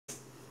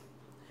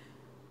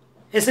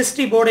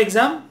SST board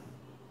exam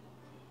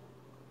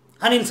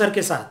Anil sir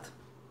के साथ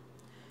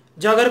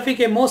geography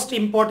के मोस्ट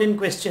इंपॉर्टेंट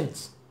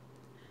क्वेश्चंस।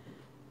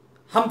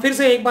 हम फिर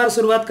से एक बार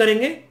शुरुआत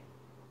करेंगे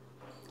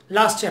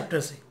लास्ट चैप्टर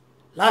से।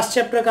 लास्ट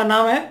चैप्टर का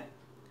नाम है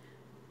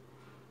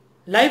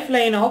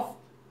लाइफलाइन ऑफ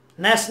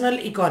नेशनल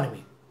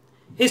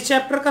इकोनॉमी। इस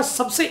चैप्टर का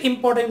सबसे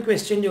इंपॉर्टेंट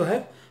क्वेश्चन जो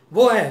है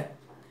वो है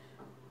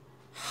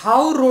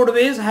how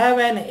roadways have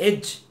an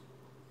as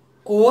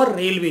over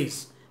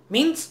railways.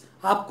 Means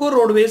आपको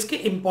रोडवेज के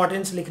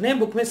इंपॉर्टेंस लिखने हैं।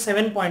 बुक में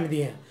 7 पॉइंट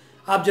दिए हैं,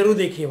 आप जरूर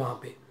देखिए वहां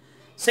पे।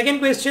 Second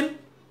question,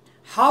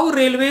 how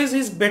railways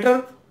is better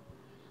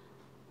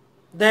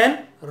than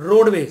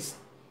roadways,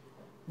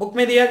 book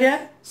में दिया गया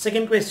है।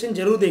 सेकेंड क्वेश्चन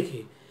जरूर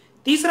देखिए।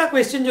 तीसरा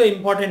क्वेश्चन जो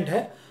इंपॉर्टेंट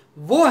है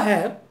वो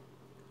है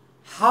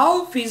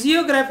how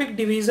physiographic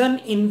division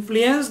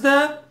influence the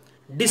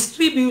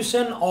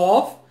distribution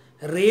of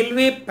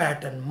railway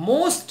pattern.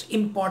 Most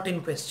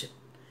important question,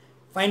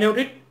 find out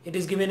it, it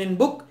is given in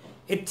book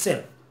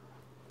itself.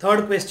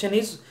 Third question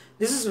is,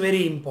 this is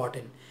very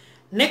important.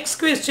 Next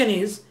question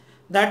is,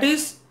 that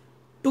is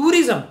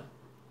tourism.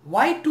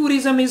 Why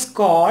tourism is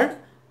called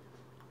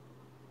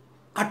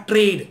a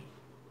trade?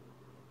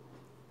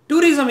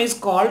 Tourism is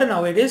called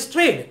nowadays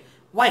trade.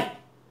 Why?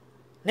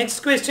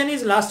 Next question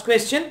is last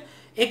question.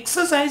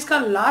 Exercise का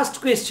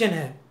last question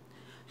है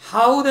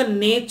how the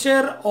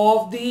nature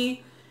of the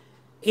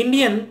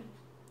Indian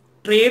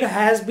trade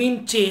has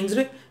been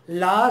changed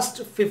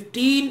last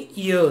 15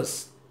 years.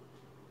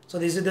 So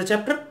this is the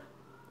chapter.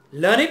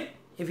 Learn it.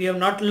 If you have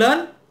not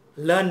learned,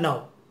 learn now.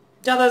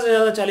 ज़्यादा से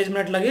ज़्यादा 40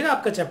 minute लगेगा,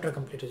 आपका chapter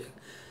complete हो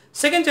जाएगा।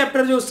 Second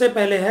chapter जो उससे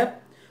पहले है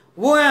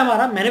वो है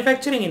हमारा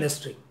मैन्युफैक्चरिंग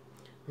इंडस्ट्री।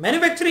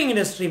 मैन्युफैक्चरिंग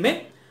इंडस्ट्री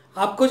में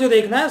आपको जो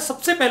देखना है,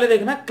 सबसे पहले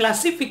देखना है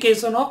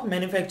classification of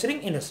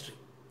manufacturing industry.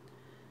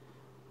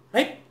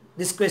 Right,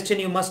 this question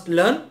you must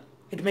learn,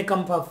 it may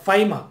come for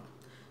 5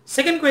 mark.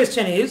 Second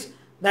question is,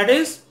 that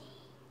is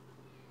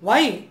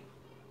why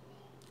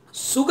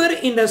sugar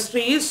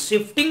industry is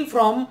shifting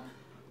from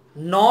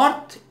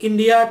North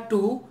India to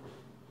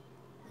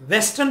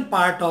western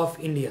part of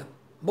India.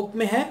 Book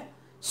में है,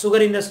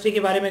 sugar industry के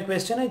बारे में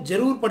question है,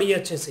 जरूर पढ़िए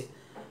अच्छे से।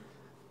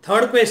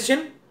 थर्ड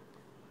क्वेश्चन,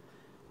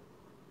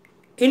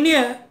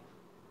 इंडिया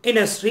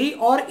इंडस्ट्री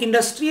और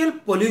industrial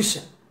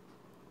pollution,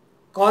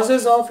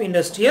 causes of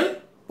industrial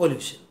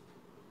pollution.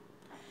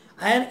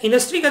 And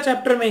industry का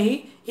चैप्टर में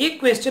ही एक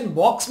क्वेश्चन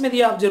बॉक्स में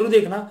दिया, आप जरूर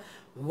देखना,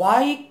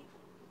 why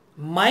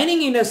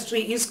mining industry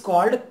is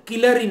called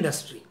killer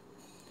industry.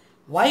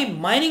 Why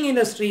mining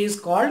industry is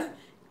called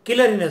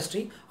killer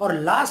industry? और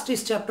लास्ट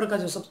इस चैप्टर का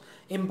जो सब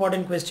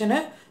इंपॉर्टेंट क्वेश्चन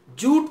है,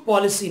 jute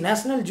policy,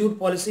 national jute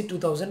policy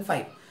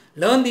 2005.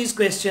 Learn these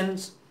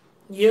questions,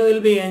 you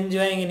will be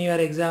enjoying in your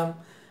exam,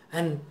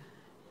 and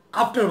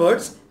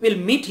afterwards we'll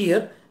meet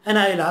here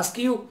and I will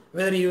ask you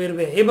whether you will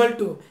be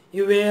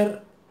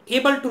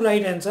able to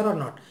write answer or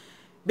not.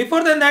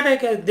 Before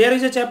that, there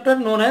is a chapter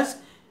known as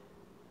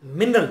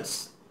minerals.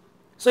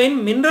 So in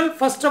mineral,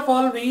 first of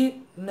all,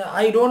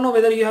 I don't know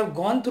whether you have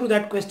gone through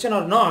that question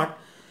or not.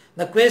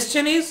 The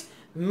question is,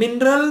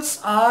 minerals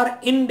are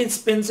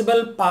indispensable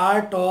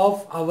part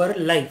of our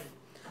life.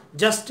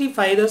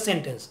 Justify the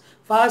sentence.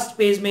 First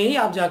page में ही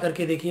आप जाकर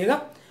के देखिएगा,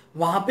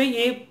 वहां पे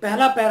ये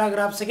पहला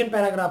paragraph, second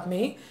paragraph में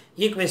ही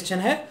ये क्वेश्चन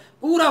है,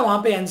 पूरा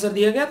वहां पे आंसर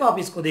दिया गया, तो आप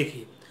इसको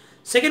देखिए।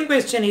 सेकंड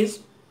क्वेश्चन इज,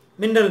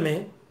 मिनरल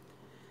में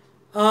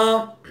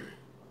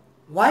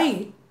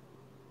why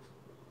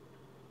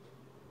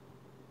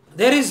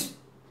there is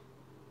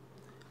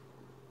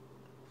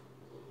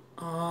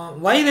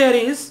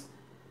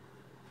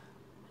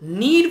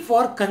need for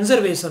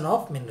conservation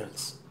of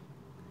minerals,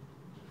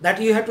 that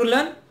you have to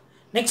learn.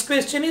 Next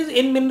question is,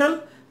 in mineral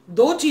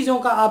दो चीजों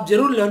का आप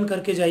जरूर लर्न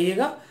करके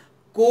जाइएगा,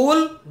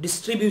 कोल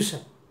डिस्ट्रीब्यूशन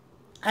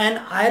एंड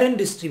आयरन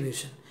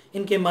डिस्ट्रीब्यूशन।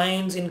 इनके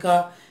माइंस, इनका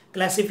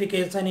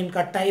क्लासिफिकेशन,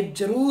 इनका टाइप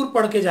जरूर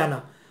पढ़ के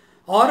जाना।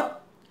 और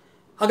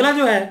अगला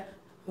जो है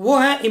वो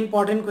है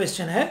इंपॉर्टेंट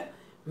क्वेश्चन है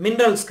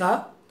मिनरल्स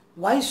का,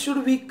 why should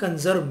we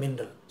conserve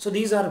mineral? So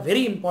these are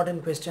very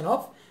important question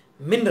of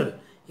mineral,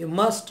 you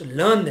must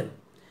learn them.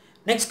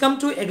 Next come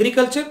to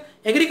agriculture.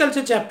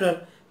 Agriculture chapter,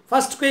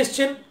 first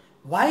question,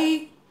 why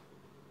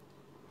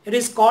it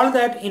is called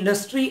that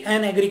industry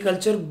and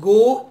agriculture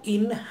go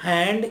in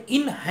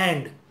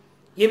hand.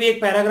 ये भी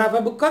एक paragraph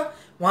है book का,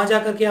 वहां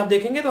जाकर के आप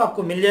देखेंगे तो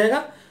आपको मिल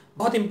जाएगा।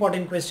 बहुत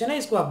इंपॉर्टेंट क्वेश्चन है,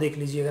 इसको आप देख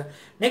लीजिएगा।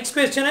 नेक्स्ट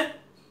क्वेश्चन है,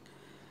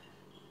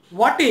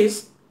 what is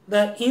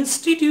the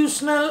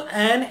institutional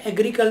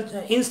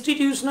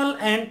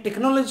and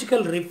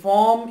technological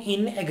reform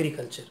in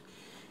agriculture?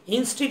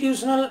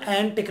 Institutional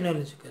and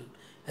technological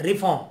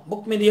reform,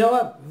 book में दिया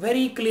हुआ,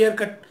 very clear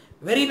cut,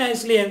 very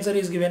nicely answer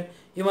is given,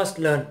 you must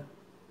learn.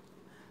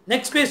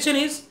 Next question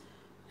is,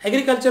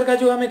 agriculture का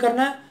जो हमें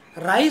करना है,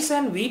 rice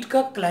and wheat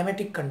का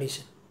climatic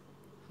condition,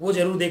 वो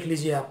जरूर देख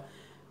लीजिए आप,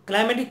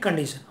 क्लाइमेटिक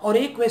कंडीशन। और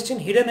एक क्वेश्चन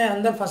हिडन है,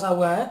 अंदर फंसा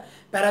हुआ है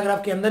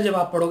पैराग्राफ के अंदर, जब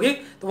आप पढ़ोगे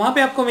तो वहां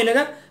पे आपको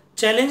मिलेगा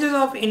चैलेंजेस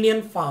ऑफ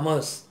इंडियन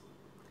फार्मर्स।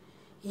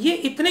 ये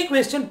इतने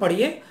क्वेश्चन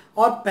पढ़िए,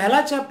 और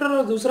पहला चैप्टर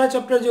और दूसरा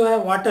चैप्टर जो है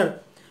वाटर,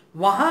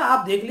 वहाँ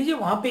आप देख लीजिए,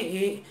 वहाँ पे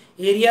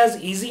एरियाज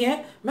इजी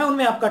हैं, मैं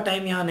उनमें आपका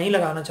टाइम यहाँ नहीं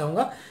लगाना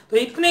चाहूँगा। तो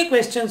इतने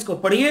क्वेश्चंस को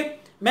पढ़िए,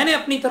 मैंने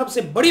अपनी तरफ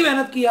से बड़ी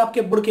मेहनत की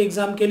आपके बोर्ड के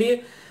एग्जाम के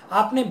लिए,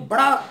 आपने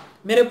बड़ा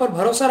मेरे ऊपर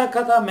भरोसा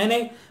रखा था,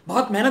 मैंने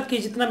बहुत मेहनत की।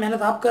 जितना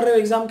मेहनत आप कर रहे हो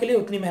एग्जाम के लिए,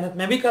 उतनी मेहनत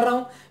मैं भी कर रहा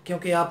हूँ,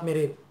 क्योंकि आप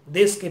मेरे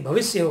देश के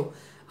भविष्य हो,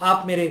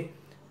 आप मेरे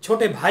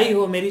छोटे भाई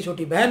हो, मेरी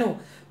छोटी बहन हो।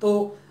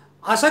 तो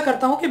आशा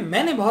करता हूँ कि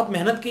मैंने बहुत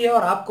मेहनत की है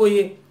और आपको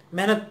ये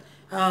मेहनत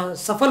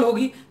सफल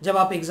होगी। जब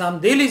आप एग्ज़ाम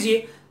दे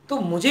लीजिए तो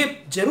मुझे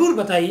ज़रूर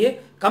बताइए,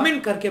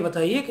 कमेंट करके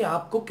बताइए कि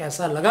आपको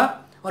कैसा लगा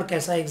और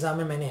कैसा एग्ज़ाम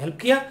में मैंने हेल्प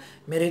किया।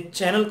 मेरे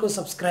चैनल को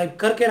सब्सक्राइब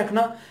करके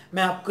रखना,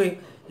 मैं आपके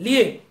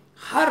लिए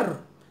हर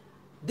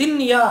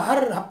दिन या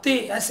हर हफ्ते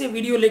ऐसे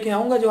वीडियो लेके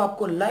आऊँगा जो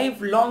आपको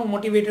लाइफ लॉन्ग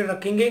मोटिवेटेड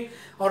रखेंगे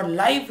और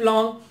लाइफ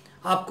लॉन्ग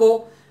आपको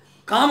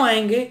काम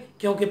आएंगे,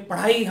 क्योंकि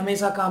पढ़ाई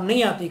हमेशा काम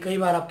नहीं आती, कई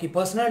बार आपकी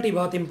पर्सनालिटी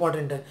बहुत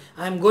इंपॉर्टेंट है।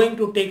 I am going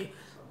to take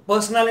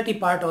personality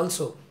part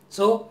also.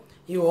 So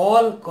you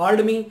all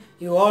called me,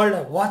 you all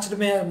watched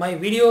my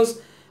videos.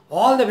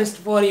 All the best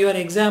for your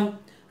exam.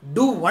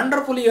 Do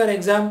wonderfully your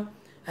exam,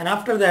 and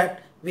after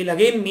that we'll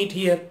again meet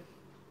here.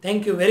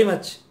 Thank you very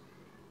much.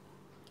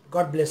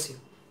 God bless you.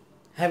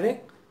 Have a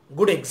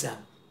good exam.